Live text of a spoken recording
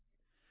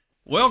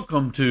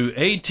Welcome to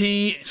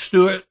A.T.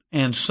 Stewart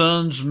and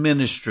Sons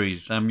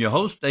Ministries. I'm your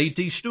host,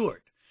 A.T.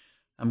 Stewart.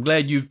 I'm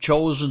glad you've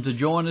chosen to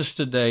join us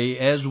today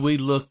as we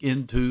look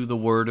into the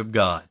Word of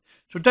God.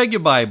 So take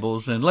your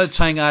Bibles and let's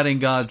hang out in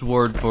God's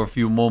Word for a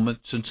few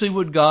moments and see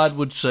what God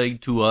would say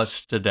to us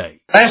today.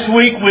 Last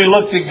week we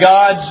looked at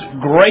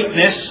God's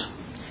greatness,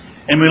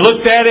 and we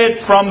looked at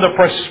it from the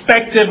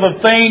perspective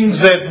of things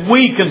that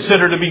we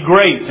consider to be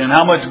great and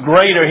how much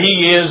greater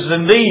He is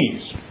than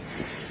these.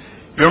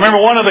 You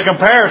remember one of the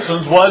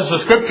comparisons was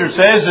the Scripture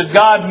says that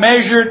God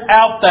measured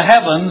out the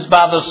heavens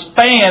by the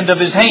span of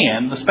His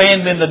hand, the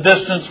span being the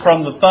distance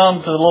from the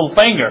thumb to the little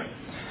finger.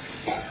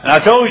 And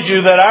I told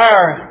you that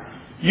our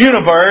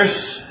universe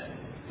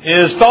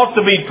is thought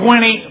to be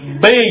 20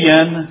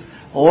 billion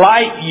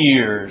light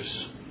years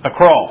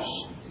across.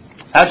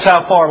 That's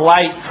how far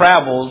light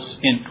travels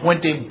in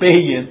 20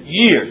 billion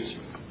years.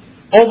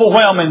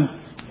 Overwhelming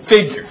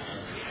figure.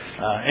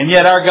 And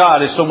yet our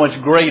God is so much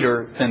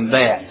greater than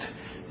that.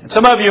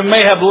 Some of you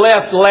may have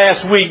left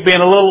last week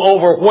being a little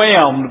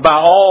overwhelmed by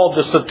all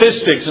the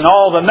statistics and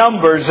all the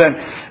numbers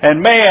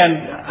and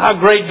man, how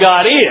great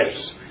God is.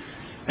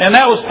 And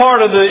that was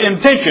part of the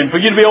intention,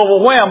 for you to be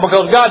overwhelmed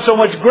because God's so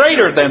much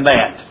greater than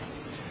that.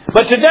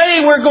 But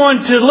today we're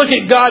going to look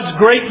at God's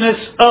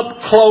greatness up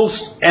close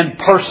and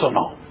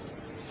personal.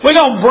 We're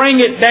going to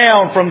bring it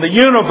down from the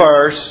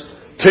universe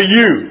to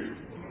you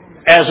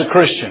as a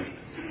Christian,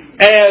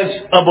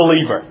 as a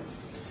believer.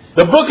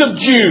 The book of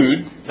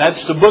Jude,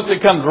 that's the book that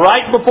comes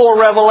right before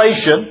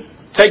Revelation.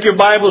 Take your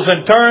Bibles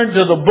and turn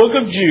to the book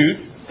of Jude.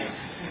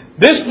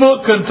 This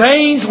book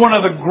contains one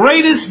of the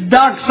greatest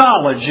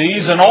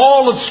doxologies in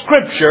all of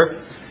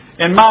Scripture,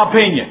 in my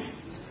opinion.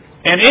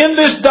 And in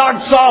this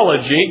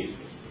doxology,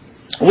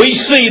 we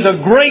see the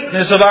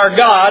greatness of our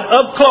God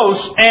up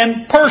close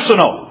and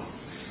personal.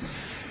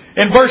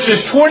 In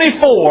verses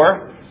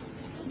 24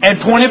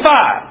 and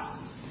 25.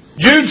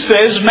 Jude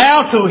says,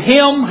 "Now to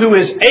Him who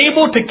is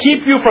able to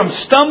keep you from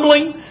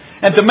stumbling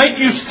and to make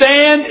you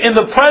stand in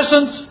the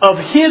presence of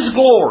His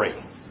glory,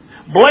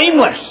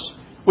 blameless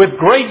with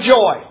great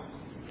joy.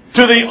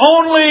 To the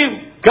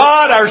only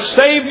God our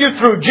Savior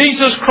through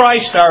Jesus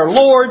Christ our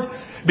Lord,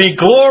 be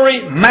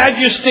glory,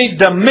 majesty,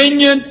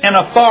 dominion, and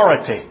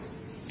authority,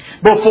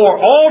 before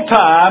all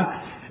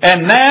time,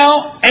 and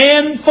now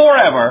and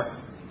forever.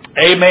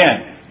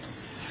 Amen."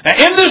 Now,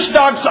 in this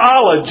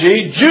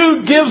doxology,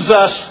 Jude gives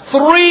us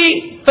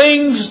three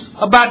things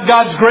about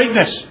God's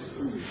greatness.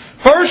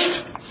 First,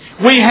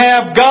 we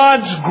have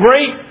God's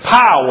great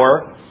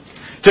power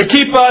to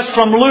keep us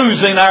from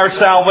losing our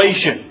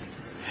salvation.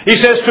 He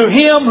says, "To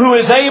Him who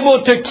is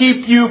able to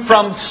keep you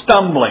from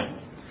stumbling."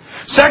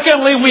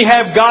 Secondly, we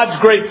have God's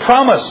great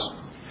promise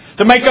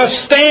to make us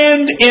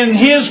stand in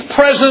His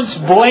presence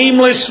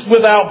blameless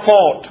without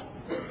fault,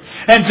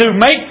 and to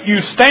make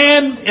you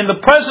stand in the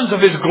presence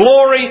of His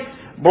glory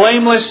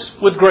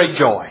blameless with great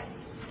joy.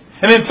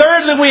 And then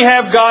thirdly, we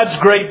have God's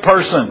great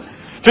person.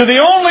 "To the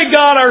only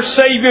God our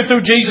Savior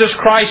through Jesus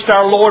Christ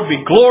our Lord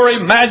be glory,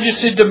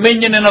 majesty,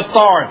 dominion, and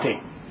authority,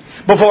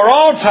 before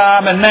all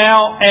time and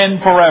now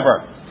and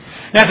forever."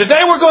 Now today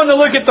we're going to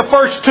look at the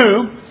first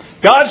two,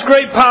 God's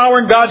great power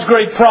and God's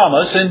great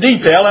promise, in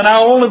detail, and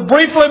I'll only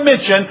briefly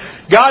mention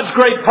God's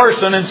great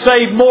person and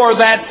save more of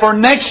that for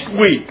next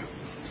week.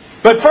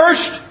 But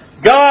first,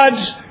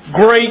 God's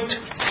great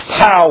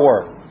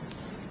power.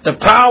 The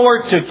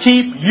power to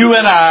keep you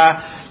and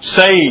I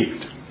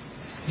saved.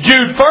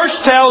 Jude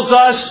first tells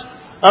us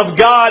of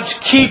God's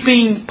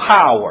keeping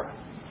power.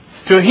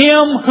 To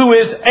Him who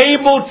is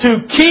able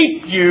to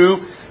keep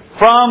you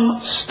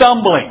from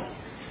stumbling.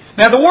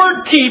 Now the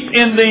word keep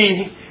in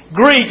the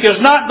Greek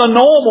is not the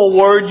normal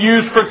word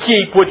used for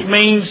keep, which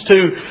means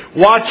to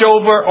watch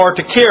over or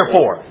to care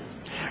for.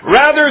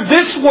 Rather,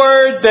 this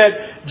word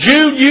that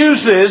Jude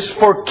uses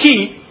for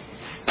keep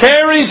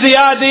carries the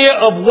idea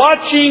of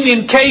watching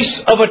in case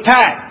of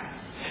attack.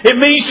 It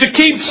means to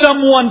keep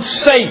someone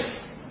safe,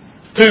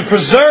 to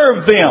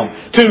preserve them,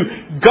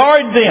 to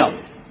guard them.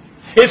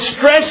 It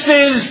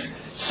stresses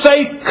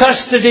safe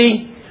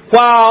custody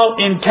while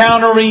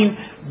encountering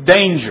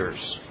dangers.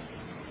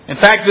 In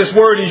fact, this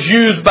word is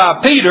used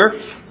by Peter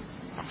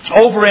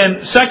over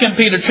in 2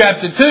 Peter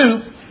chapter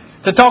 2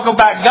 to talk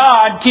about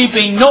God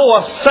keeping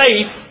Noah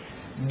safe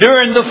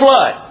during the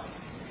flood.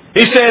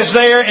 He says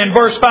there in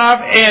verse 5,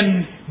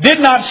 "And did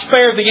not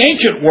spare the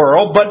ancient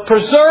world, but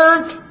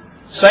preserved,"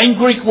 same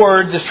Greek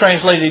word that's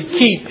translated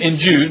keep in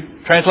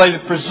Jude,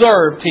 translated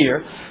preserved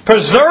here,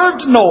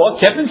 "preserved Noah,"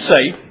 kept him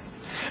safe,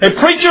 "a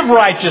preacher of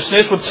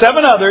righteousness with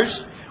 7 others,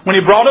 when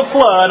He brought a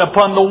flood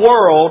upon the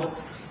world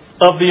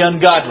of the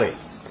ungodly."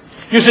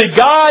 You see,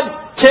 God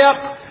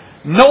kept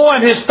Noah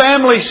and his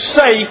family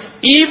safe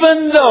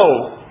even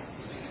though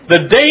the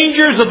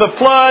dangers of the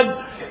flood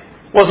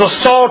was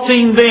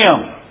assaulting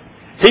them.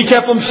 He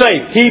kept them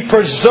safe. He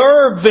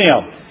preserved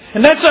them.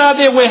 And that's the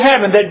idea we're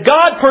having, that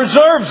God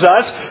preserves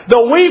us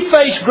though we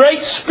face great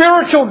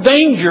spiritual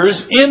dangers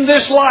in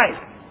this life.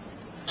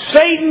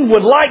 Satan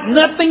would like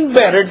nothing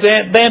better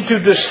than to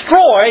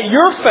destroy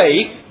your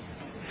faith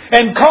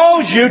and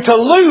cause you to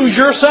lose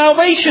your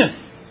salvation.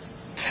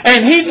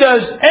 And he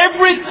does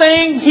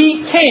everything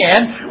he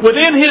can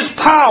within his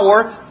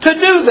power to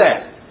do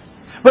that.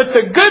 But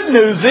the good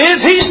news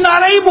is he's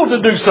not able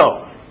to do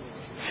so.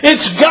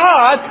 It's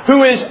God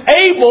who is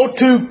able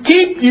to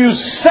keep you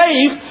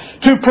safe,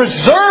 to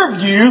preserve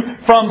you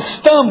from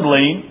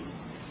stumbling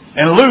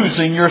and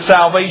losing your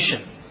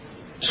salvation.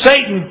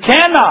 Satan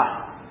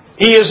cannot,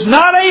 he is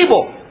not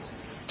able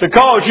to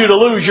cause you to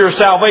lose your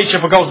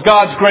salvation because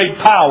God's great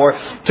power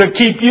to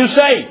keep you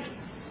safe.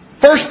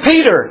 1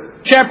 Peter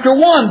chapter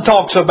 1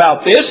 talks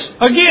about this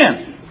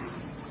again.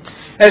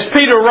 As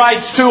Peter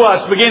writes to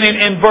us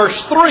beginning in verse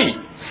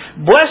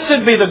 3,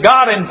 Blessed be the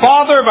God and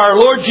Father of our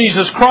Lord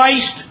Jesus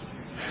Christ,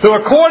 who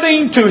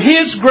according to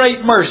His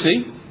great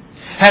mercy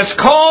has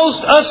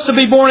caused us to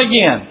be born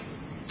again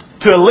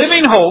to a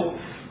living hope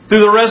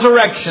through the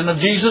resurrection of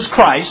Jesus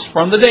Christ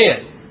from the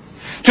dead,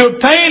 to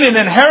obtain an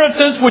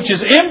inheritance which is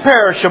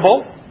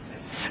imperishable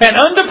and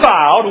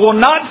undefiled, will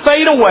not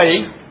fade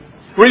away,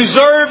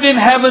 reserved in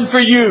heaven for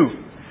you,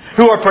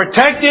 who are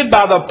protected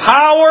by the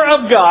power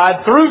of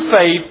God through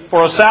faith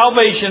for a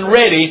salvation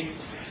ready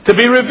to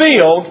be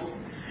revealed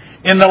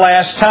in the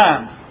last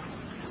time.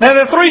 Now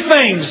there are three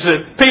things that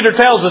Peter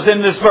tells us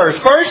in this verse.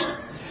 First,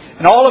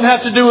 and all of them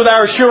have to do with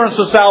our assurance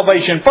of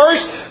salvation.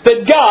 First,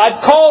 that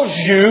God calls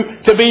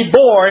you to be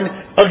born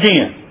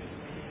again.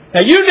 Now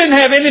you didn't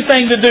have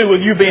anything to do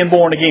with you being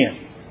born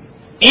again,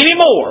 any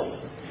more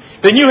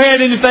than you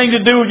had anything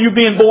to do with you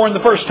being born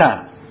the first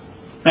time.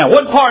 Now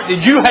what part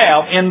did you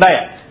have in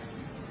that?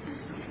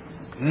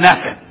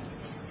 Nothing.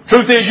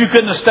 Truth is, you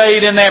couldn't have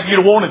stayed in there if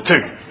you'd wanted to.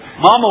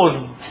 Mama was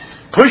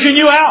pushing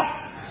you out.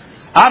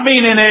 I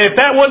mean, and if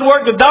that wouldn't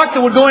work, the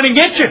doctor would go in and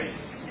get you.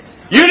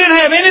 You didn't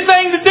have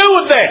anything to do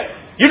with that.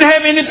 You didn't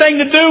have anything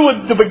to do with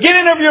the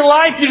beginning of your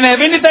life. You didn't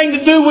have anything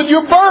to do with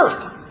your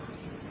birth.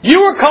 You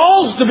were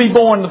caused to be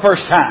born the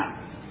first time.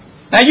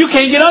 Now you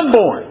can't get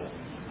unborn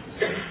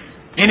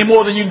any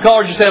more than you can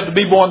cause yourself to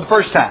be born the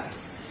first time.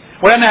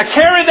 Well, now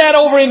carry that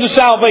over into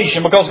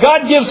salvation, because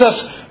God gives us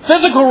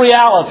physical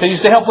realities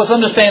to help us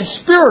understand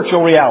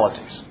spiritual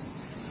realities.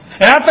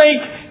 And I think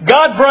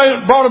God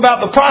brought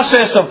about the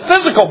process of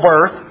physical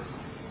birth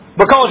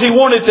because He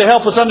wanted to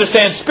help us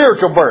understand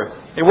spiritual birth.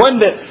 It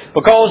wasn't that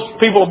because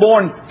people are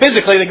born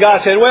physically that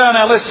God said, well,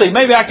 now let's see,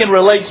 maybe I can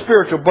relate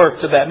spiritual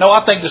birth to that. No,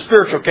 I think the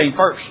spiritual came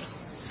first.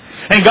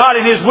 And God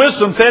in His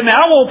wisdom said,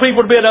 now I want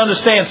people to be able to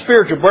understand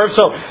spiritual birth,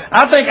 so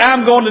I think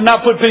I'm going to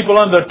not put people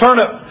under a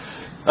turnip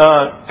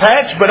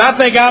patch, but I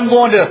think I'm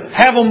going to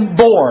have them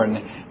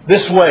born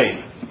this way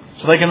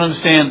so they can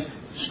understand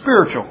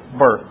spiritual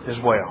birth as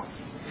well.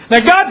 Now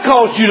God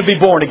calls you to be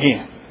born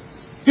again.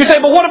 You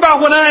say, but what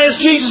about when I asked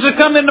Jesus to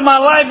come into my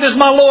life as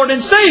my Lord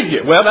and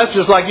Savior? Well, that's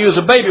just like you as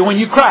a baby when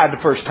you cried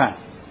the first time.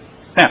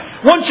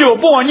 Now, once you were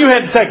born, you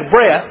had to take a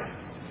breath.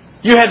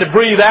 You had to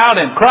breathe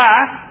out and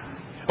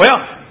cry. Well,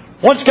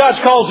 once God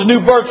calls a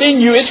new birth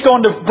in you, it's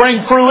going to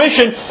bring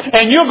fruition,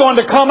 and you're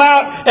going to come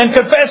out and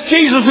confess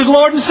Jesus as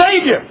Lord and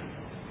Savior.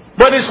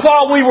 But it's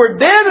while we were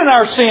dead in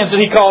our sins that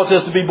He calls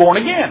us to be born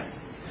again.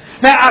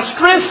 Now, I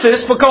stress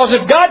this because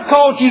if God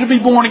calls you to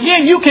be born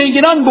again, you can't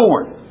get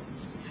unborn.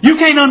 You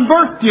can't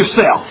unbirth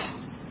yourself.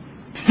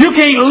 You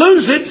can't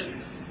lose it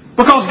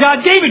because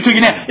God gave it to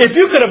you. Now, if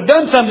you could have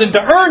done something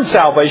to earn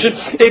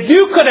salvation, if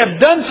you could have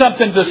done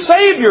something to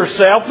save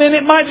yourself, then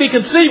it might be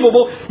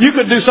conceivable you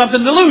could do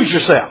something to lose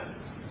yourself.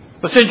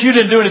 But since you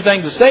didn't do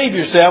anything to save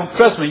yourself,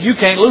 trust me, you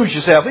can't lose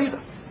yourself either.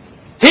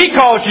 He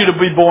calls you to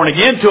be born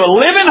again to a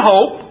living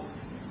hope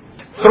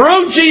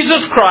through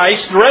Jesus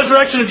Christ, the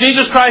resurrection of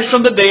Jesus Christ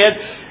from the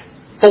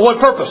dead. For what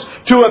purpose?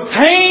 To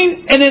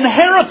obtain an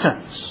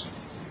inheritance.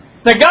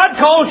 Now God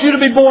calls you to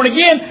be born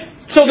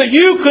again so that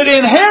you could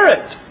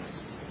inherit.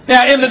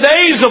 Now in the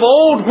days of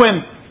old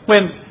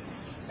when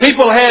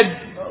people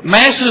had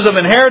masses of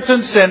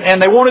inheritance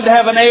and they wanted to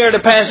have an heir to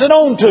pass it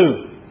on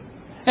to.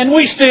 And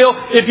we still,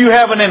 if you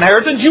have an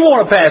inheritance, you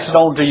want to pass it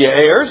on to your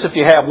heirs if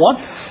you have one.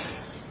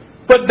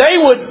 But they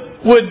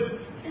would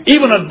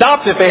even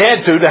adopt, if they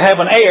had to have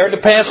an heir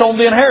to pass on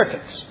the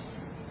inheritance.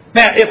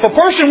 Now, if a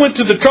person went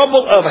to the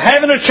trouble of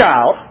having a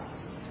child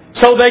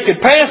so they could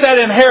pass that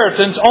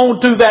inheritance on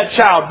to that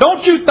child,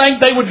 don't you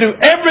think they would do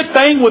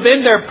everything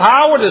within their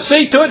power to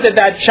see to it that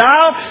that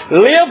child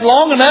lived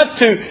long enough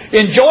to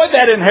enjoy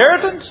that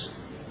inheritance?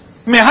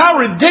 I mean, how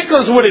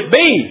ridiculous would it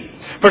be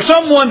for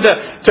someone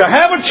to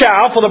have a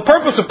child for the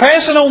purpose of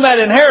passing on that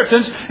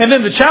inheritance, and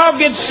then the child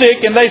gets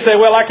sick and they say,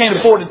 well, I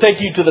can't afford to take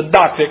you to the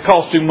doctor, it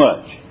costs too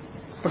much.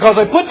 Because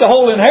they put the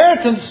whole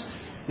inheritance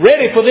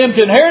ready for them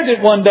to inherit it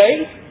one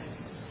day.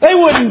 They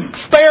wouldn't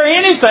spare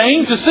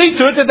anything to see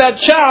to it that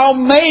that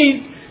child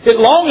made it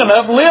long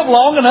enough, lived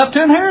long enough to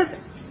inherit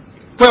it.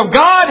 Well,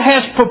 God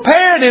has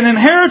prepared an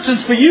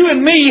inheritance for you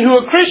and me who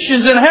are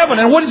Christians in heaven.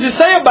 And what does He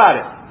say about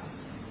it?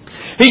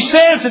 He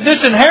says that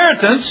this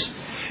inheritance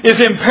is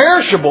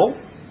imperishable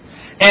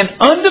and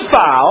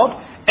undefiled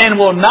and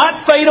will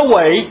not fade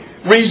away,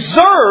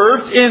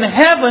 reserved in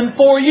heaven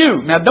for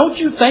you. Now, don't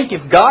you think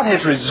if God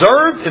has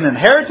reserved an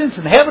inheritance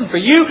in heaven for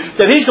you,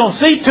 that He's going to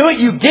see to it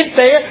you get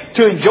there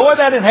to enjoy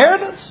that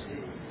inheritance?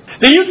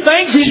 Do you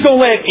think He's going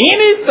to let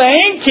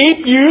anything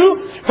keep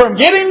you from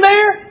getting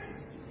there?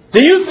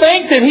 Do you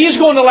think that He's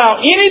going to allow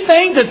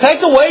anything to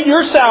take away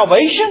your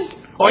salvation?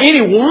 Or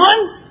anyone?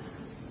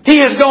 He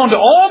has gone to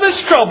all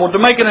this trouble to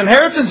make an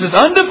inheritance that's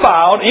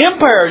undefiled,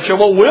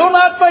 imperishable, will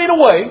not fade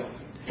away.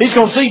 He's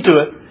going to see to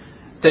it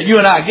that you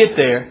and I get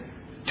there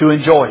to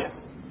enjoy it.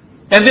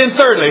 And then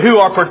thirdly, who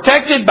are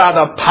protected by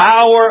the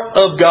power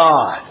of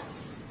God.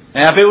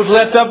 Now, if it was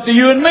left up to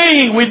you and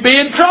me, we'd be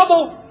in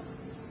trouble.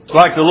 It's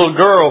like the little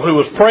girl who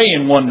was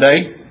praying one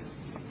day.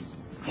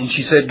 And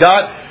she said,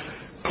 God,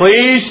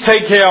 please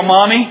take care of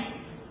Mommy.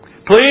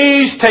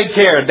 Please take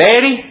care of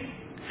Daddy.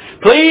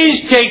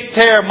 Please take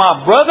care of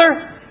my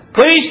brother.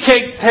 Please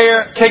take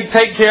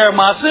care of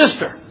my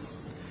sister.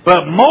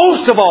 But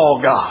most of all,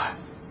 God,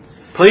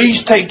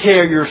 please take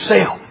care of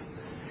yourself.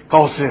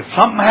 Because if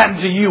something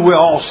happens to you, we're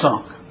all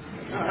sunk.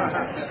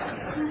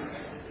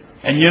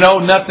 And you know,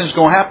 nothing's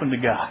going to happen to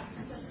God.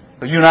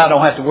 But you and I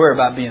don't have to worry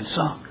about being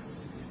sunk.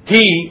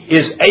 He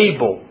is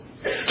able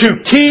to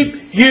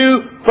keep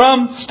you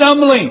from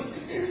stumbling.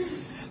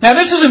 Now,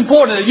 this is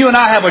important that you and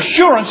I have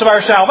assurance of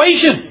our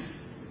salvation.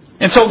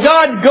 And so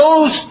God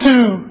goes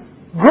to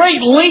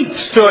great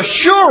lengths to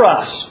assure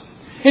us.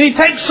 And He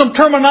takes some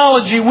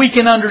terminology we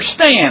can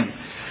understand.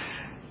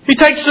 He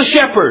takes the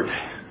shepherd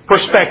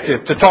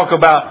perspective to talk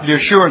about the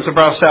assurance of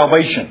our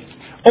salvation.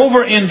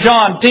 Over in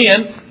John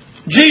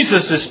 10,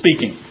 Jesus is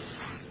speaking.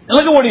 And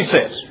look at what He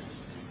says.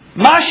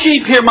 My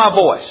sheep hear my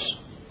voice,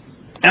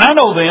 and I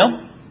know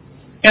them,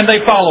 and they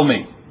follow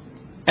me.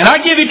 And I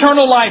give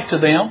eternal life to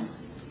them,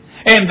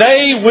 and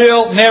they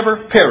will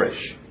never perish.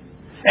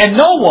 And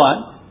no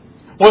one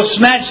will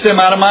snatch them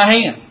out of my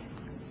hand.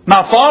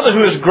 My Father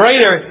who is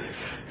greater,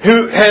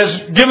 who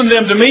has given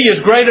them to me,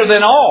 is greater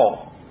than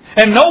all.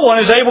 And no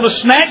one is able to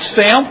snatch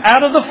them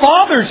out of the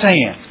Father's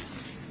hand.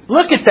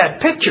 Look at that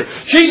picture.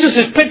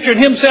 Jesus is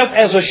picturing Himself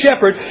as a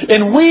shepherd,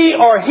 and we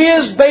are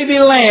His baby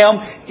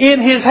lamb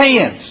in His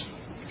hands.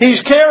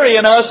 He's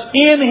carrying us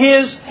in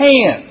His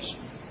hands.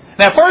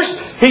 Now first,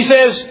 He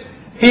says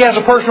He has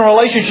a personal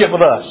relationship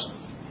with us.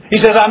 He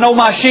says, I know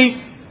my sheep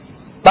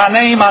by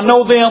name. I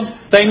know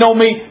them. They know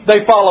me.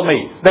 They follow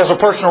me. There's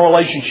a personal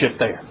relationship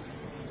there.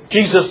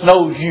 Jesus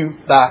knows you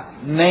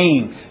by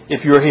name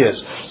if you're His.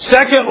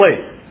 Secondly,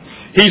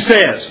 He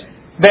says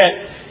that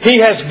He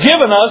has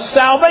given us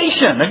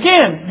salvation.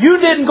 Again, you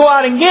didn't go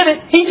out and get it.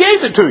 He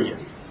gave it to you.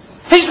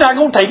 He's not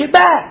going to take it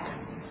back.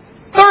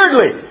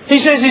 Thirdly,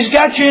 He says He's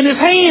got you in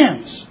His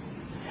hands.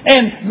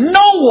 And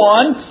no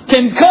one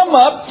can come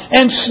up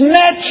and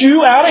snatch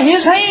you out of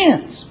His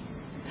hands.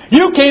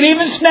 You can't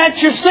even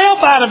snatch yourself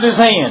out of His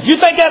hands. You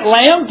think that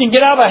lamb can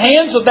get out of the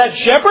hands of that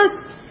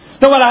shepherd?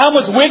 No matter how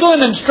much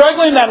wiggling and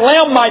struggling that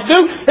lamb might do,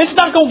 it's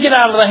not going to get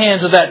out of the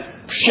hands of that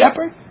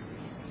shepherd.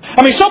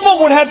 I mean, someone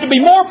would have to be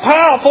more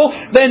powerful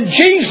than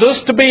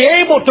Jesus to be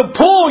able to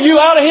pull you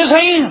out of His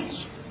hands.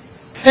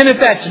 And if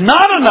that's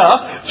not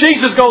enough,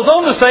 Jesus goes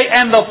on to say,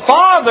 and the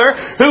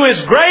Father, who is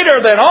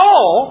greater than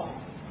all,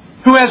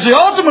 who has the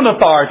ultimate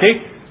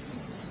authority,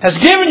 has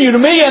given you to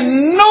me,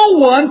 and no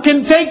one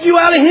can take you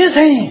out of His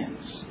hands.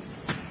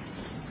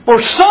 For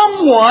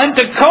someone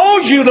to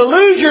cause you to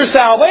lose your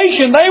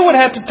salvation, they would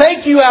have to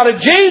take you out of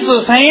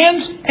Jesus'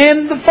 hands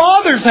and the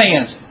Father's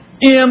hands.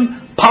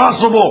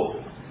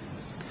 Impossible.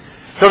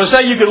 So to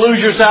say you could lose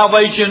your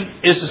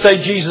salvation is to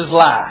say Jesus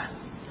lied.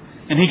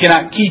 And He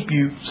cannot keep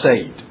you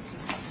saved.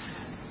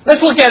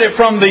 Let's look at it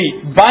from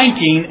the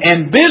banking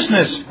and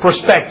business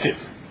perspective.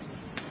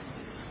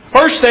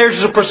 First,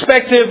 there's the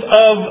perspective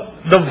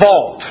of the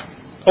vault.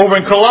 Over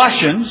in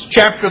Colossians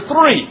chapter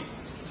 3.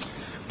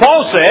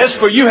 Paul says,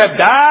 for you have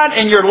died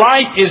and your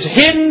life is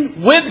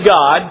hidden with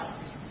God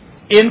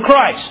in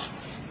Christ.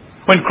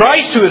 When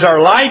Christ, who is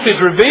our life, is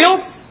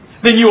revealed,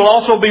 then you will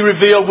also be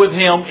revealed with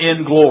Him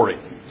in glory.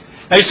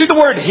 Now you see the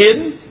word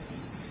hidden?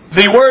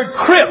 The word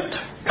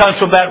crypt comes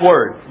from that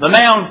word. The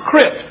noun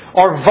crypt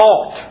or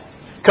vault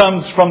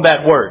comes from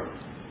that word.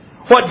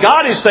 What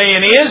God is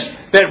saying is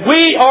that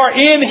we are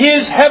in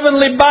His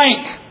heavenly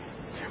bank.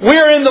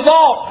 We're in the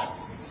vault.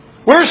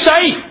 We're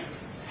safe.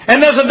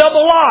 And there's a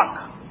double lock.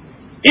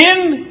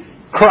 In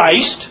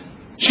Christ,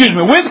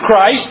 with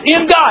Christ,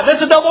 in God.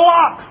 That's a double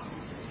lock.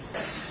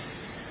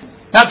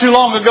 Not too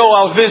long ago,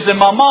 I was visiting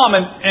my mom,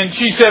 and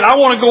she said, I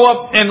want to go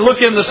up and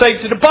look in the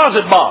safety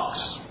deposit box.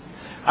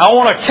 I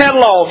want to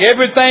catalog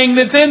everything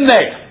that's in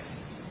there.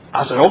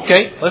 I said,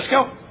 okay, let's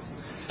go.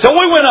 So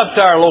we went up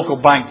to our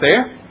local bank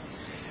there,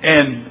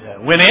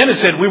 and went in and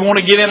said, we want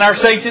to get in our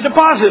safety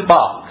deposit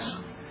box.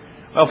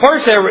 Well,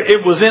 first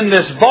it was in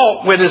this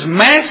vault with this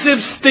massive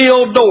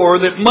steel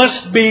door that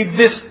must be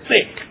this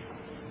thick.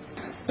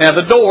 Now,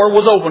 the door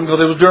was open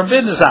because it was during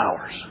business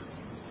hours.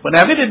 But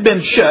now, if it had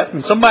been shut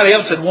and somebody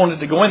else had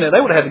wanted to go in there,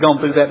 they would have had to go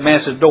through that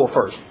massive door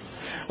first.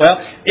 Well,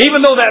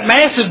 even though that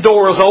massive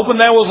door was open,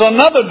 there was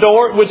another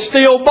door with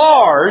steel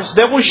bars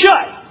that was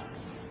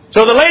shut.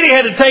 So the lady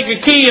had to take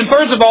a key and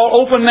first of all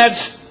open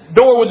that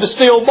door with the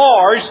steel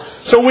bars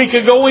so we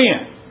could go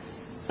in.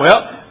 Well,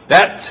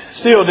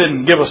 that still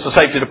didn't give us the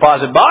safety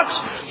deposit box.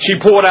 She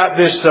pulled out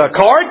this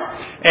card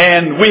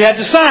and we had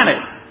to sign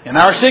it. And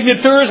our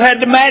signatures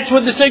had to match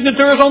with the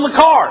signatures on the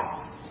card.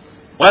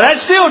 Well,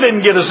 that still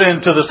didn't get us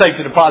into the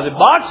safety deposit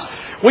box.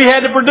 We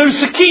had to produce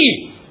a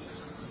key.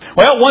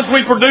 Well, once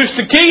we produced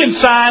the key and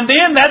signed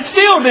in, that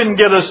still didn't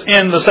get us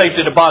in the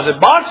safety deposit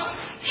box.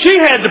 She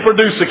had to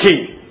produce a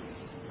key.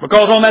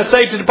 Because on that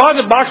safety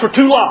deposit box were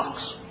two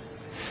locks.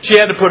 She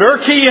had to put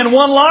her key in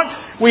one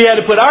lock, we had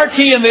to put our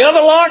key in the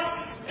other lock,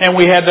 and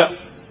we had to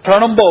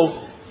turn them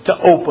both to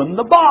open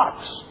the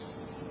box.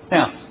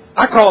 Now,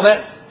 I call that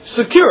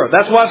secure.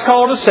 That's why it's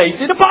called a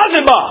safety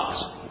deposit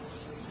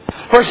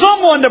box. For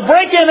someone to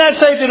break in that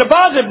safety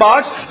deposit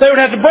box, they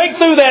would have to break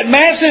through that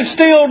massive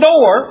steel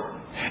door.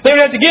 They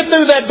would have to get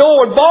through that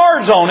door with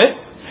bars on it.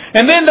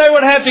 And then they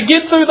would have to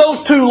get through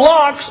those two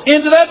locks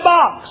into that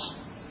box.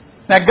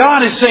 Now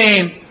God is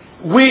saying,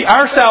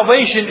 our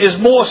salvation is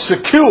more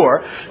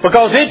secure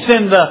because it's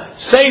in the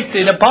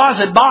safety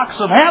deposit box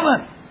of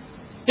heaven.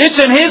 It's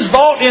in His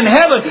vault in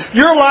heaven.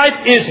 Your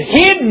life is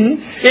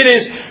hidden. It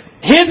is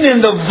hidden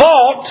in the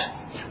vault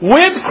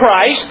with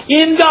Christ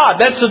in God.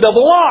 That's the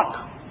double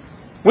lock.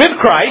 With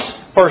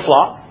Christ, first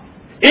lock.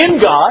 In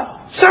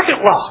God,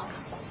 second lock.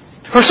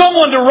 For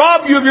someone to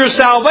rob you of your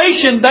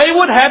salvation, they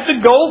would have to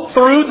go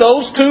through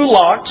those two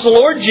locks, the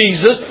Lord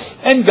Jesus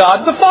and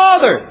God the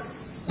Father.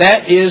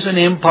 That is an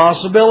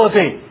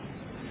impossibility.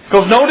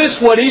 Because notice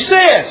what He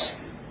says.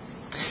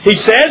 He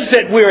says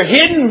that we're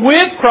hidden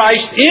with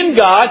Christ in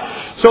God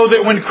so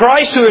that when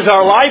Christ, who is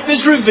our life,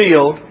 is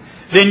revealed,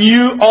 then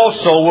you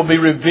also will be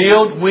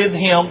revealed with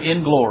Him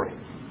in glory.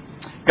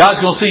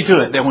 God's going to see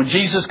to it that when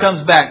Jesus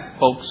comes back,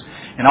 folks,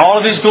 in all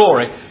of His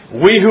glory,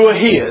 we who are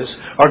His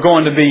are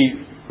going to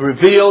be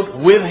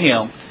revealed with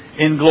Him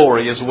in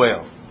glory as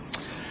well.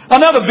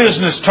 Another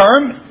business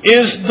term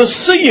is the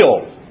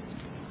seal.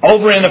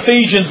 Over in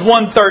Ephesians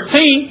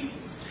 1:13,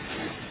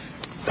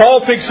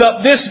 Paul picks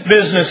up this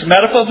business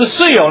metaphor of the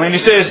seal, and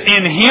he says,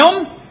 "In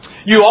Him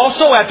you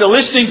also, after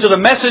listening to the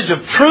message of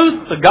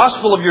truth, the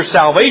gospel of your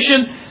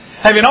salvation,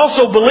 having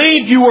also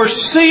believed, you were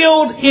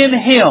sealed in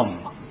Him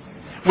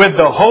with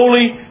the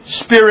Holy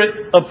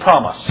Spirit of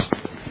promise."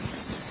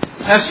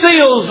 Now,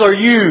 seals are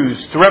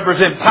used to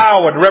represent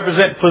power, to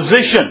represent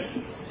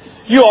position.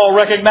 You all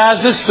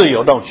recognize this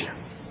seal, don't you?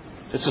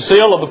 It's the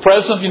seal of the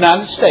President of the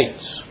United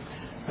States.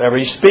 Whenever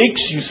he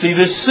speaks, you see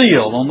this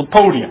seal on the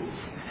podium.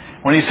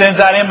 When he sends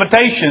out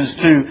invitations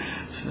to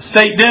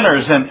state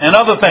dinners and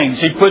other things,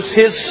 he puts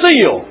his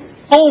seal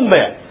on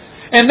that.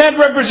 And that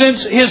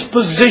represents his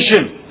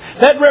position.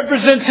 That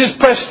represents his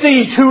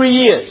prestige, who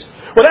he is.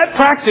 Well, that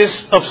practice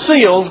of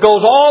seals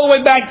goes all the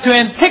way back to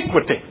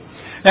antiquity.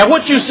 Now,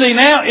 what you see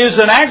now is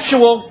an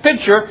actual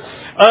picture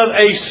of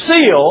a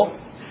seal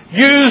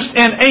used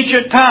in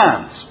ancient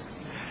times.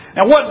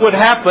 Now, what would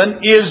happen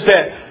is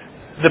that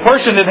the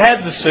person that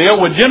had the seal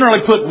would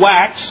generally put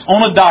wax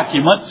on a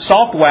document,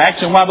 soft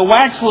wax, and while the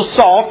wax was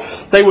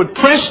soft, they would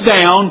press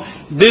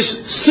down this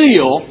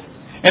seal,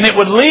 and it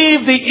would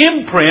leave the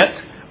imprint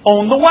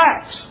on the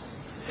wax.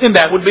 And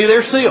that would be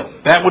their seal.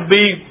 That would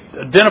be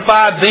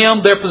identify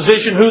them, their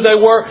position, who they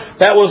were.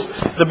 That was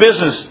the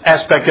business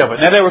aspect of it.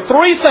 Now, there were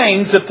three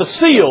things that the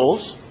seals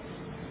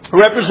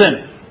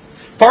represented.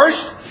 First,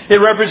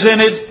 it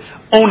represented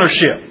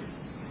ownership.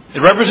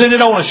 It represented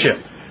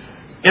ownership.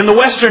 In the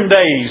Western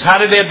days, how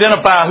did they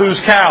identify whose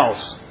cows?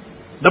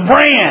 The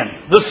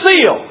brand, the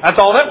seal. That's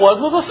all that was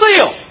a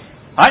seal.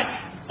 Right?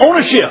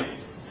 Ownership.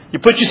 You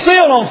put your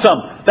seal on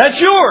something. That's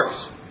yours.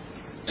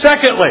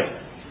 Secondly,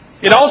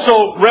 it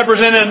also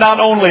represented not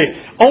only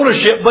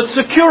ownership, but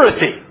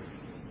security.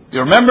 You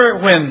remember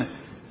when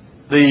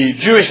the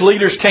Jewish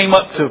leaders came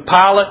up to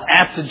Pilate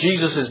after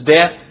Jesus'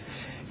 death,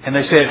 and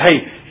they said, "Hey,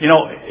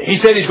 he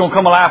said he's going to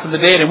come alive from the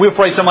dead, and we're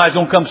afraid somebody's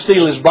going to come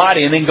steal his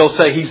body and then go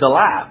say he's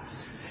alive."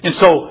 And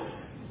so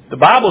the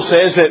Bible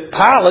says that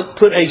Pilate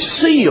put a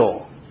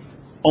seal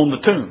on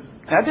the tomb.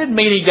 That didn't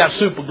mean he got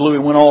super glue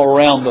and went all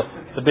around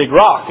the big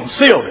rock and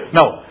sealed it.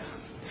 No.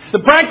 The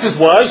practice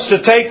was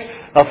to take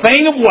a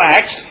thing of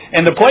wax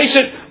and to place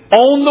it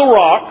on the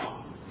rock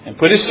and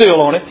put his seal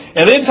on it,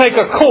 and then take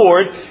a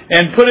cord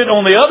and put it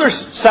on the other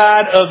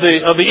side of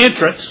the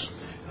entrance,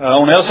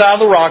 on the other side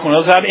of the rock, on the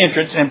other side of the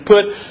entrance, and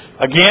put,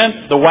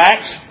 again, the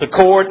wax, the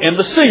cord, and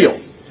the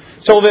seal.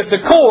 So that the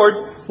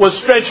cord was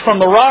stretched from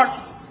the rock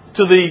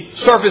to the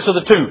surface of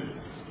the tomb.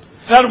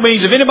 That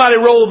means if anybody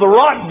rolled the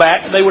rock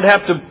back, they would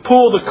have to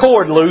pull the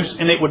cord loose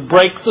and it would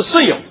break the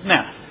seal.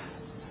 Now,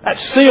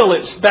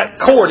 that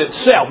cord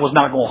itself was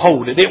not going to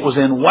hold it. It was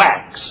in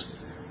wax.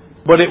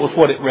 But it was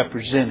what it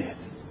represented.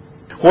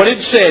 What it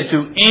said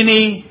to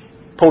any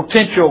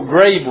potential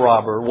grave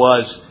robber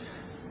was,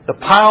 the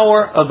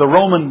power of the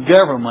Roman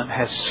government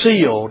has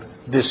sealed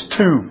this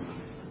tomb.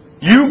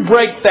 You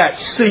break that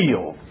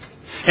seal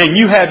and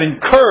you have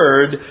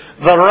incurred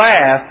the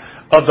wrath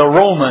of the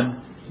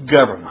Roman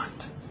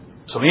government.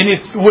 So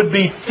any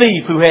would-be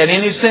thief who had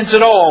any sense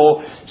at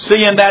all,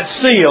 seeing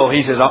that seal,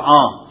 he says,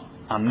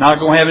 I'm not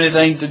going to have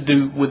anything to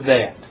do with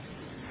that.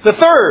 The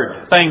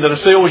third thing that a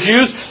seal was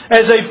used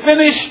as a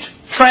finished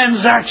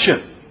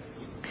transaction.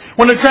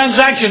 When a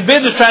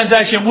business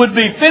transaction would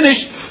be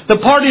finished, the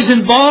parties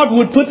involved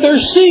would put their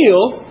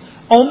seal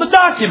on the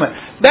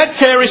document. That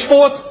carries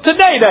forth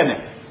today, doesn't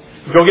it?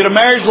 You go get a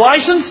marriage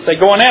license, they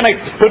go in there and they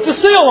put the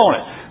seal on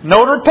it.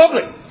 Notary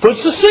public puts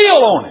the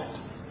seal on it.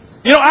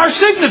 You know, our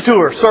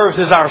signature serves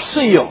as our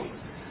seal.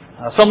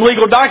 Some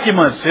legal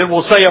documents, it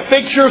will say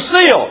affix your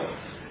seal.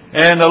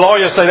 And the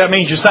lawyers say that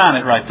means you sign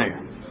it right there.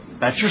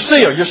 That's your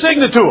seal, your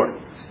signature.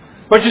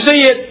 But you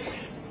see,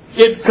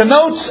 it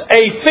connotes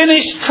a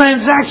finished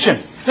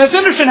transaction. Now it's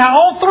interesting how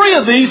all three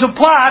of these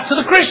apply to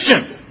the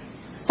Christian.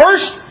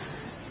 First,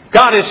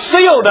 God has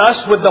sealed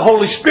us with the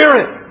Holy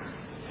Spirit.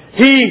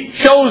 He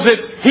shows that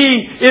He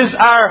is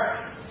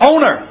our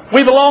owner.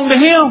 We belong to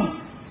Him.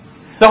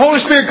 The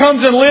Holy Spirit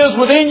comes and lives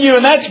within you,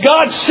 and that's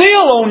God's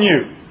seal on you.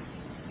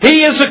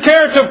 He is the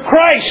character of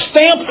Christ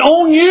stamped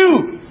on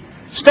you.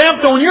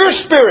 Stamped on your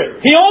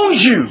spirit. He owns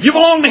you. You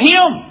belong to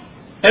Him.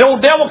 That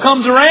old devil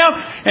comes around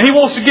and he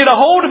wants to get a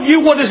hold of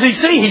you. What does he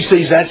see? He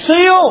sees that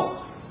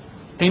seal.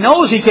 He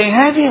knows he can't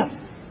have you.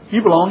 You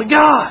belong to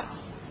God.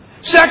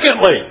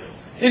 Secondly,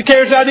 it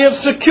carries the idea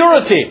of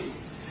security.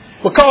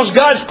 Because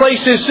God's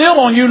placed His seal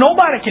on you,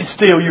 nobody can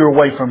steal you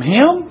away from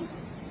Him.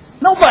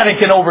 Nobody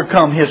can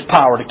overcome His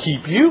power to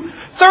keep you.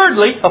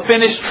 Thirdly, a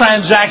finished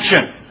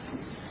transaction.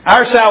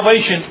 Our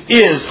salvation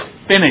is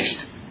finished.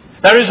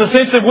 There is a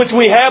sense in which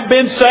we have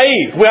been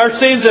saved. Our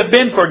sins have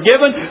been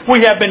forgiven.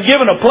 We have been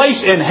given a place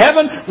in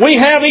heaven. We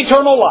have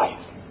eternal life.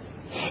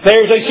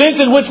 There is a sense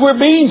in which we're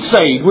being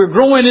saved. We're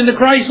growing into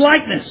Christ's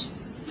likeness.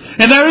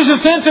 And there is a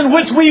sense in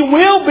which we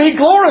will be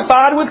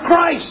glorified with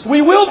Christ.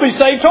 We will be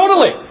saved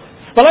totally.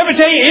 But let me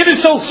tell you, it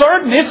is so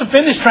certain it's a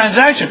finished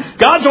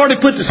transaction. God's already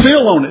put the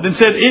seal on it and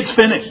said, it's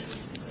finished.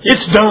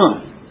 It's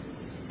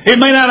done. It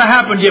may not have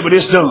happened yet, but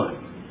it's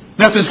done.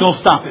 Nothing's going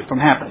to stop it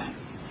from happening.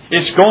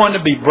 It's going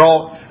to be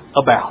brought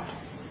about.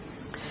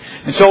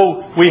 And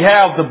so we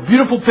have the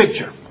beautiful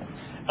picture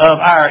of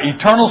our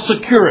eternal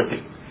security.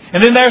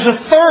 And then there's a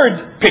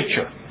third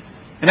picture.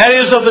 And that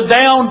is of the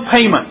down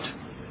payment.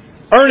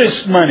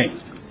 Earnest money.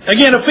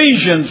 Again,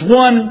 Ephesians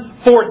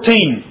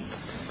 1:14.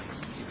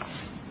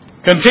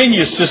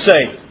 Continues to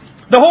say,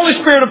 the Holy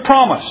Spirit of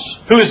promise,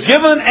 who is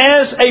given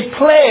as a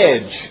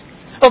pledge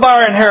of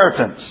our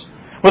inheritance,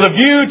 with a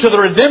view to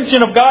the redemption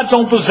of God's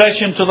own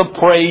possession to the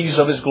praise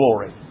of His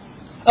glory.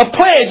 A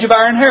pledge of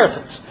our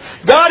inheritance.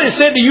 God has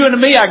said to you and to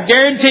me, I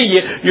guarantee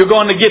you're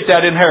going to get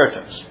that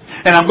inheritance.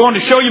 And I'm going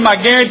to show you my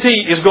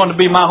guarantee is going to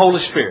be my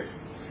Holy Spirit.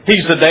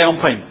 He's the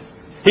down payment.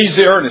 He's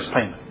the earnest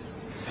payment.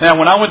 Now,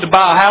 when I went to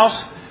buy a house,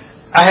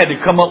 I had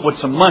to come up with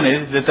some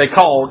money that they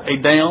called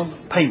a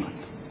down payment.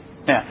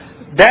 Now,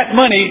 that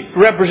money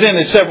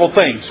represented several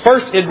things.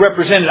 First, it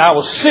represented I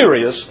was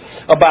serious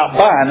about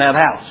buying that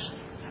house.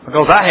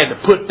 Because I had to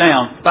put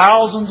down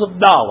thousands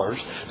of dollars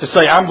to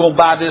say, I'm going to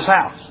buy this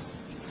house.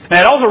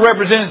 Now, it also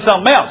represented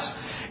something else.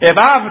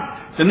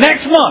 The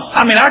next month,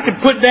 I could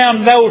put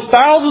down those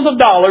thousands of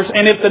dollars,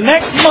 and if the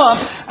next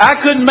month I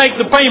couldn't make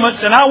the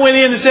payments, and I went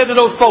in and said to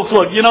those folks,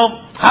 look,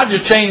 I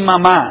just changed my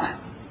mind.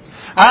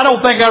 I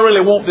don't think I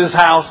really want this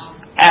house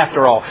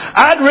after all.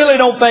 I really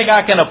don't think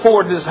I can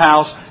afford this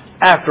house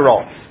after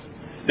all.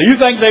 Do you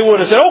think they would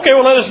have said, okay,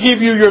 well, let us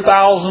give you your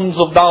thousands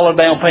of dollar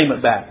down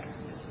payment back?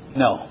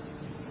 No.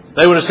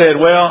 They would have said,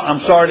 well,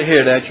 I'm sorry to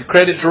hear that. Your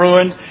credit's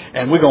ruined,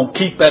 and we're going to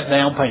keep that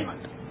down payment.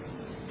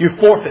 You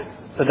forfeit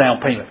the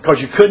down payment because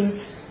you couldn't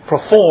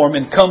perform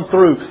and come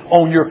through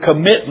on your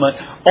commitment,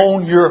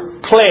 on your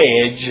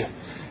pledge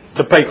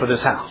to pay for this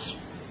house.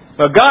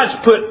 Well,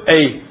 God's put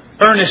a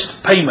earnest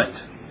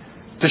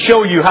payment to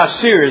show you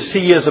how serious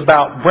He is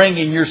about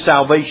bringing your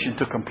salvation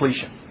to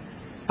completion.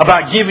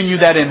 About giving you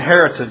that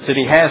inheritance that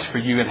He has for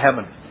you in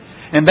heaven.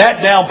 And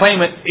that down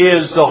payment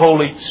is the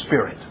Holy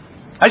Spirit.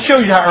 That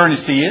shows you how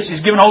earnest He is.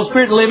 He's given the Holy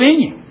Spirit to live in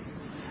you.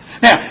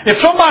 Now, if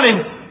somebody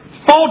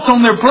faults on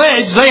their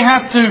pledge, they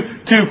have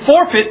to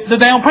forfeit the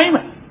down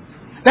payment.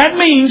 That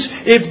means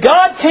if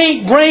God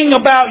can't bring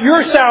about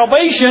your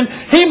salvation,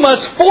 He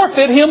must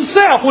forfeit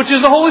Himself, which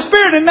is the Holy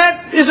Spirit, and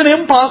that is an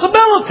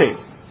impossibility.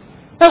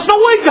 There's no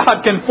way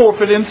God can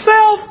forfeit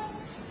Himself.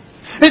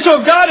 And so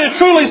if God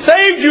has truly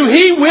saved you,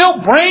 He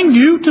will bring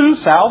you to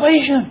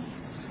salvation.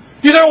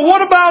 You know, what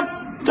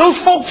about those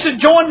folks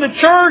that join the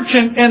church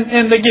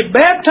and they get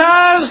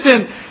baptized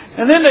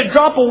and then they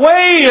drop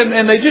away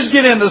and they just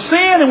get into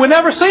sin and we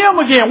never see them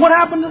again? What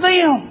happened to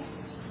them?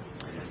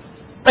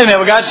 They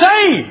never got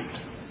saved.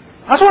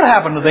 That's what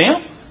happened to them.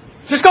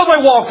 Just because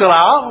they walked the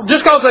aisle,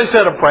 just because they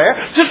said a prayer,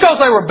 just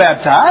because they were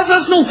baptized,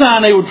 that's no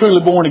sign they were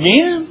truly born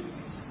again.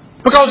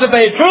 Because if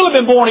they had truly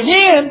been born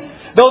again,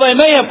 though they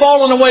may have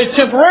fallen away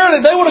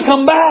temporarily, they would have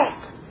come back.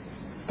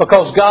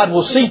 Because God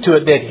will see to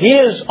it that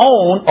His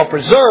own are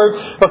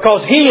preserved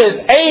because He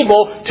is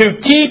able to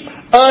keep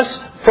us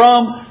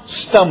from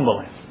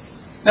stumbling.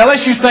 Now,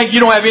 unless you think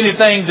you don't have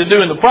anything to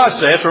do in the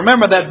process,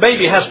 remember that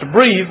baby has to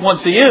breathe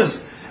once he is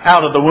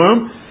out of the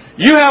womb.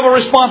 You have a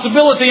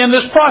responsibility in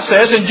this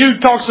process, and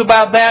Jude talks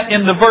about that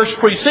in the verse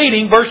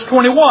preceding, verse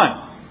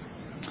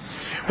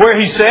 21, where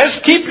he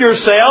says, keep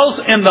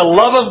yourselves in the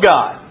love of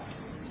God,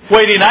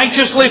 waiting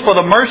anxiously for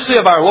the mercy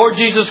of our Lord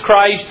Jesus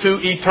Christ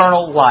to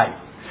eternal life.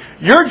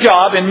 Your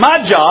job and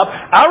my job,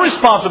 our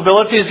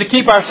responsibility is to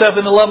keep ourselves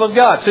in the love of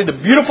God. See the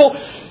beautiful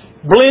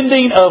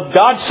blending of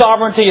God's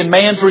sovereignty and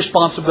man's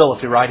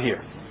responsibility right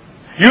here.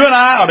 You and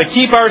I are to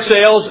keep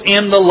ourselves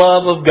in the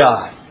love of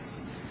God.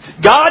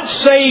 God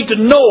saved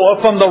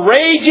Noah from the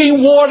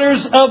raging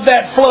waters of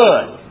that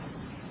flood,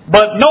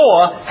 but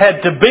Noah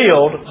had to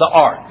build the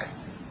ark.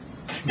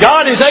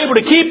 God is able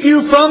to keep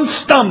you from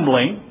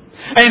stumbling,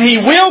 and He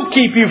will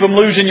keep you from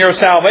losing your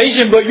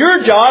salvation, but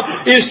your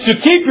job is to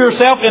keep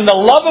yourself in the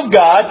love of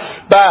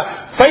God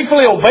by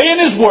faithfully obeying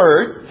His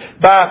Word,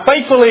 by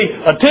faithfully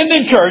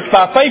attending church,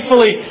 by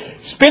faithfully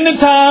spending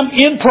time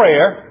in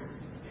prayer,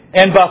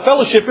 and by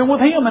fellowshipping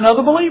with Him and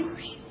other believers.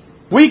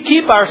 We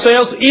keep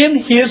ourselves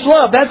in His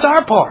love. That's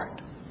our part.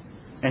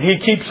 And He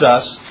keeps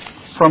us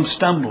from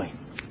stumbling.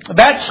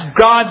 That's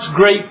God's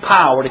great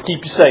power to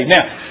keep you saved.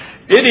 Now,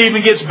 it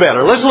even gets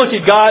better. Let's look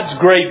at God's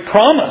great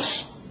promise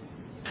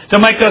to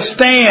make us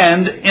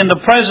stand in the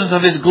presence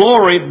of His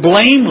glory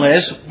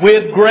blameless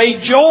with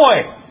great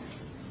joy.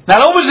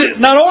 Not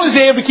only is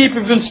He able to keep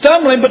you from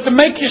stumbling, but to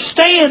make you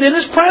stand in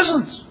His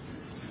presence.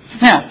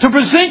 Now, to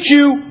present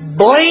you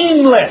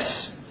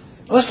blameless.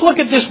 Let's look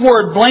at this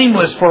word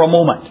blameless for a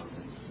moment.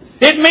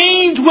 It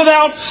means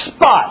without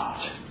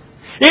spot.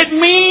 It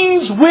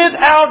means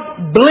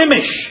without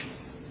blemish.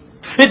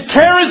 It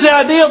carries the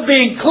idea of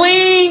being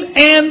clean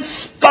and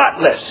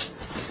spotless.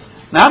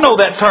 Now, I know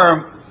that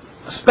term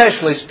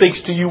especially speaks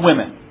to you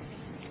women.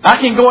 I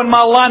can go in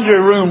my laundry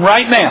room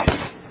right now,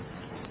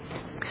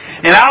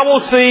 and I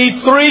will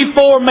see 3,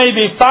 4,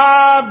 maybe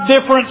 5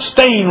 different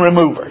stain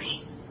removers.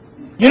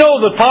 You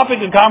know the topic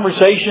of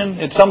conversation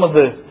at some of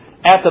the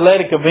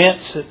athletic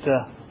events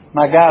that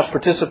my guys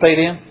participate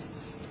in?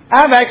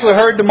 I've actually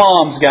heard the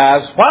moms,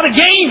 guys, while the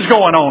game's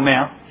going on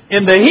now,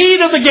 in the heat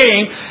of the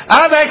game,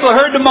 I've actually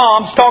heard the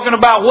moms talking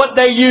about what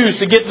they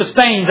use to get the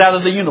stains out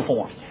of the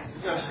uniform.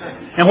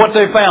 And what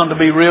they found to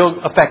be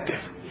real effective.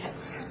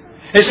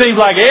 It seems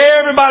like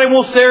everybody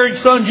wants their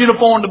son's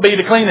uniform to be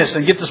the cleanest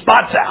and get the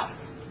spots out.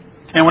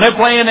 And when they're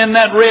playing in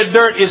that red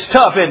dirt, it's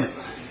tough, isn't it?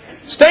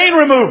 Stain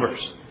removers.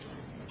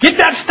 Get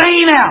that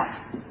stain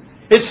out.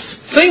 It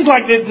seems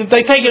like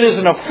they take it as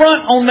an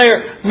affront on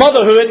their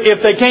motherhood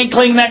if they can't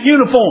clean that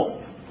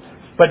uniform.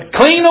 But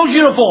clean those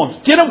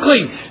uniforms. Get them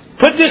clean.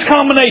 Put this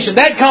combination,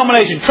 that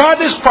combination. Try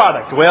this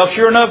product. Well,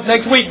 sure enough,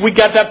 next week we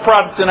got that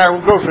product in our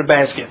grocery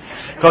basket.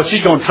 Because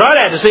she's going to try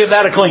that to see if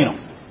that'll clean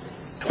them.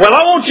 Well,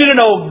 I want you to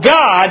know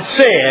God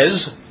says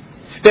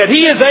that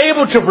He is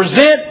able to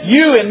present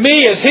you and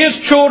me as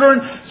His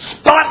children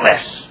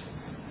spotless,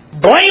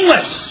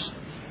 blameless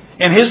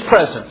in His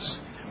presence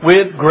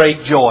with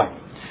great joy.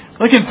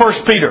 Look in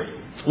 1 Peter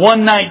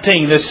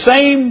 1:19. The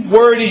same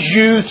word is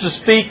used to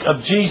speak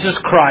of Jesus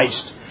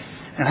Christ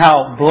and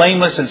how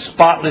blameless and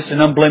spotless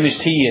and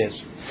unblemished He is.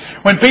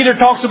 When Peter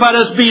talks about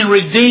us being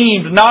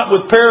redeemed, not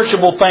with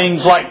perishable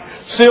things like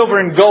silver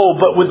and gold,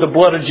 but with the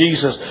blood of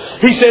Jesus,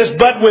 he says,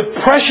 but with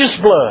precious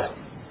blood,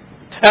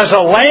 as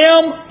a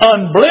lamb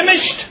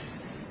unblemished,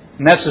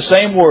 and that's the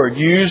same word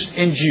used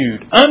in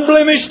Jude,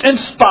 unblemished and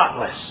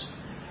spotless,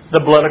 the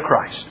blood of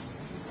Christ.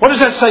 What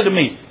does that say to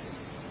me?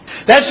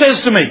 That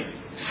says to me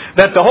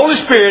that the Holy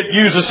Spirit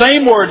used the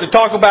same word to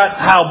talk about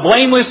how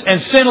blameless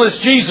and sinless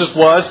Jesus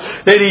was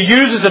that He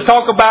uses to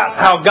talk about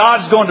how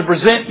God's going to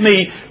present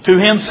me to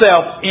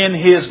Himself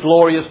in His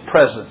glorious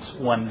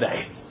presence one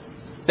day.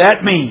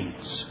 That means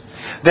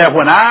that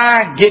when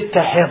I get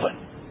to heaven,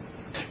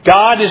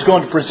 God is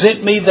going to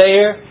present me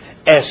there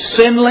as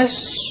sinless,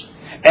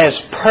 as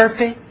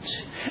perfect,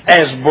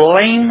 as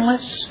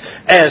blameless,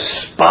 as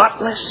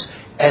spotless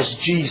as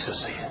Jesus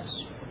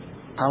is.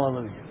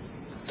 Hallelujah.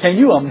 Can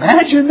you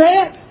imagine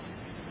that?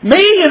 Me,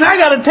 and I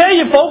got to tell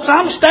you folks,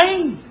 I'm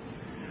stained.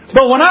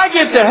 But when I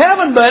get to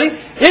heaven, buddy,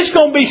 it's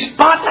going to be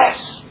spotless.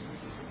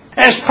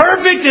 As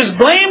perfect, as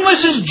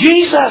blameless as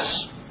Jesus.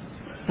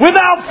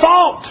 Without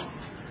fault.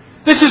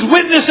 This is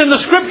witnessed in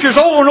the Scriptures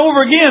over and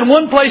over again.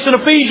 One place in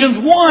Ephesians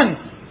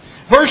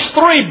 1. Verse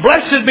 3,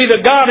 Blessed be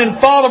the God and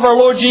Father of our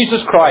Lord Jesus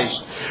Christ,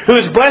 who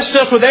has blessed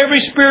us with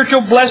every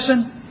spiritual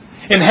blessing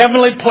in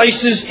heavenly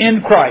places in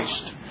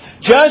Christ,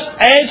 just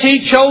as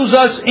He chose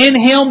us in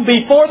Him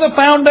before the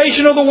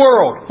foundation of the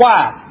world.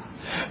 Why?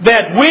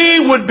 That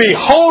we would be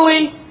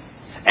holy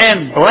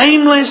and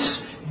blameless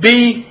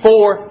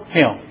before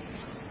Him.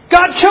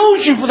 God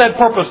chose you for that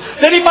purpose,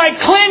 that He might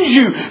cleanse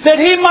you, that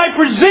He might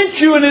present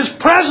you in His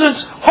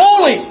presence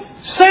holy,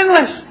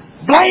 sinless,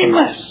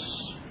 blameless,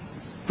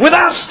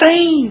 without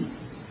stain.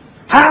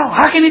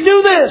 How can He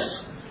do this?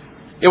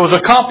 It was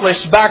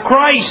accomplished by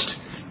Christ,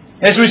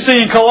 as we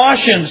see in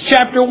Colossians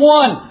chapter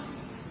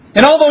 1.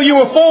 And although you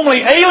were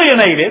formerly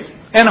alienated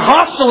and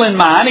hostile in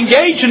mind,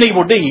 engaged in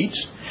evil deeds,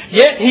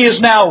 Yet He has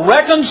now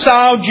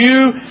reconciled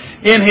you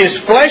in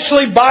His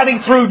fleshly body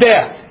through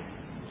death,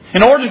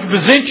 in order to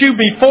present you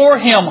before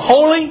Him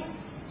holy,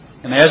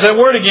 and there's that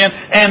word again,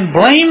 and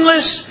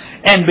blameless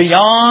and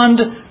beyond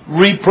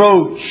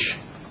reproach.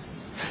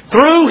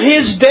 Through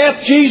His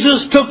death,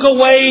 Jesus took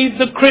away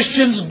the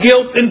Christian's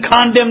guilt and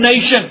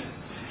condemnation.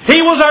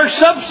 He was our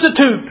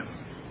substitute.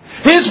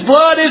 His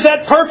blood is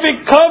that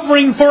perfect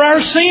covering for our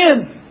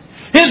sin.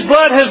 His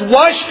blood has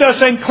washed us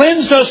and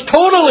cleansed us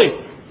totally.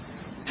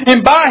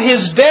 And by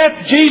His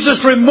death, Jesus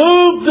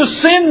removed the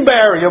sin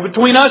barrier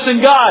between us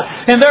and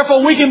God. And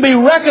therefore we can be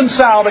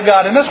reconciled to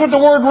God. And that's what the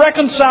word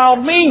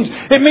reconciled means.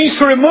 It means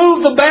to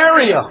remove the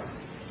barrier.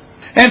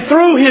 And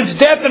through His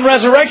death and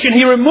resurrection,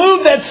 He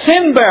removed that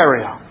sin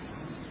barrier.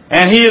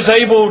 And He is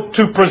able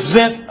to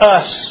present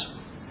us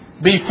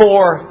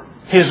before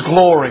His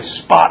glory,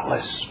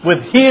 spotless,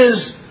 with His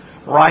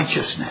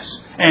righteousness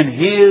and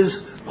His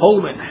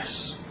holiness.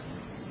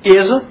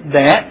 Isn't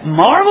that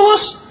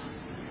marvelous?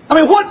 I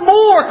mean, what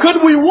more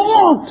could we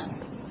want?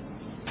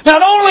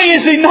 Not only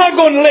is He not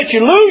going to let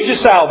you lose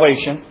your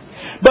salvation,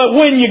 but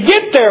when you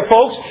get there,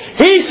 folks,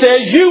 He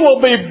says you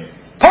will be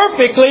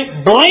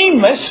perfectly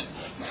blameless,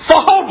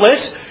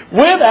 faultless,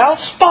 without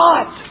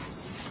spot.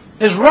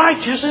 As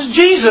righteous as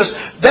Jesus.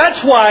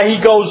 That's why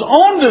He goes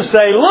on to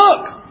say,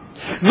 look,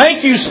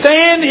 make you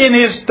stand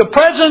in the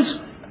presence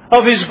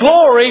of His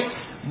glory,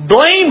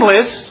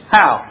 blameless,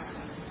 how?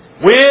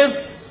 With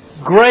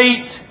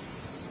great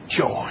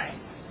joy.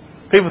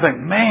 People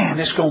think, man,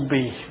 it's going to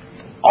be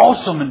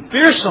awesome and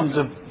fearsome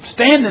to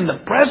stand in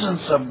the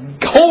presence of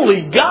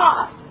holy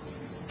God.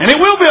 And it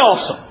will be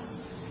awesome.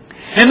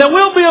 And there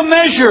will be a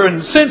measure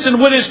and sense in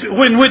which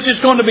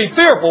it's going to be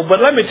fearful. But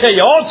let me tell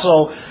you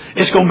also,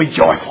 it's going to be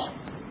joyful.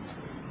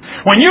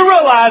 When you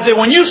realize that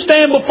when you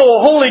stand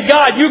before a holy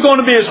God, you're going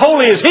to be as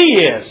holy as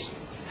He is.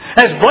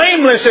 As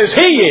blameless as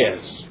He is.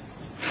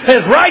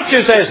 As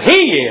righteous as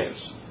He is.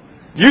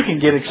 You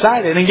can get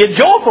excited and get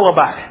joyful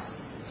about it.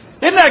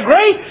 Isn't that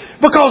great?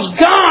 Because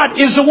God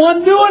is the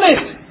one doing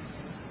it.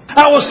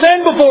 I will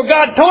stand before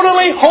God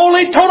totally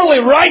holy, totally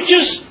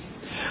righteous,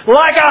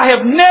 like I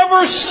have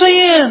never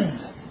sinned.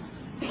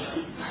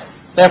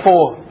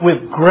 Therefore,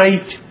 with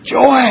great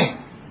joy.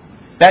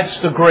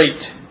 That's the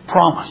great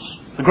promise.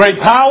 The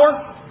great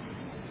power,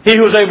 He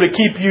who is able to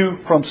keep you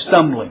from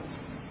stumbling.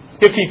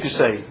 He'll keep you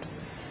saved.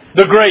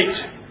 The great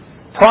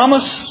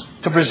promise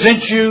to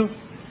present you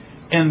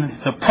in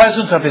the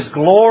presence of His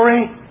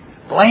glory,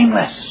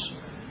 blameless,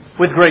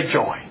 with great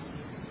joy.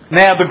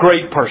 Now the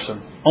great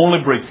person,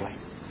 only briefly.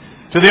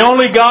 To the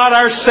only God,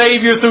 our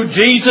Savior, through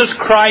Jesus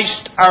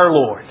Christ our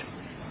Lord.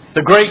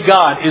 The great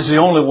God is the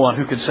only one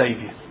who can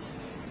save you.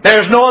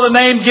 There is no other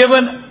name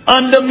given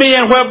unto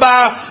men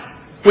whereby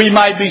we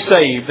might be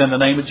saved in the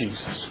name of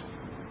Jesus.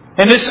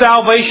 And this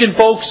salvation,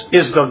 folks,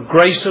 is the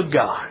grace of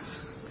God.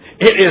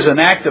 It is an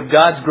act of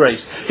God's grace.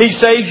 He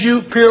saves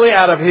you purely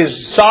out of His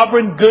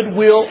sovereign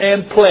goodwill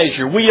and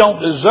pleasure. We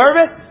don't deserve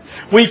it.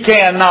 We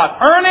cannot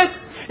earn it.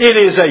 It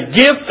is a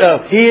gift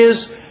of His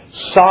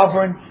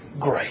sovereign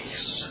grace.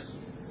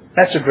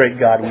 That's a great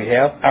God we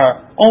have.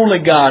 Our only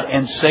God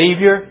and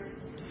Savior,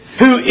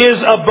 who is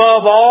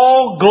above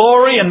all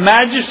glory and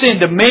majesty and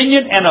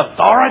dominion and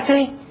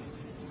authority.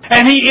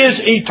 And He is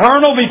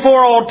eternal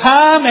before all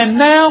time and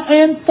now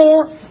and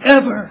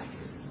forever.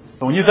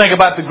 So when you think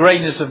about the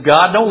greatness of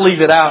God, don't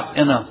leave it out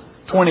in a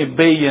 20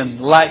 billion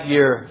light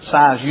year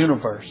size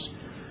universe.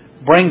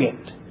 Bring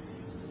it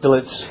till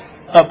it's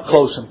up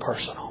close and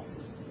personal.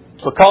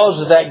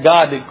 Because of that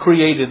God that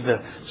created the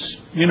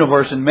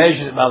universe and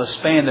measured it by the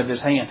span of His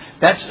hand.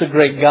 That's the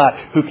great God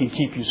who can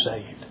keep you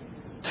saved.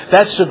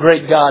 That's the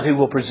great God who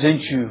will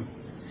present you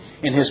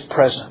in His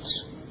presence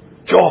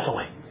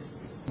joyfully,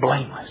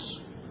 blameless.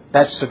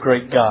 That's the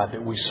great God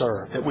that we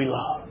serve, that we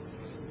love.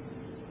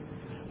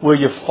 Will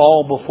you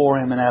fall before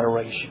Him in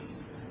adoration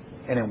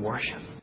and in worship?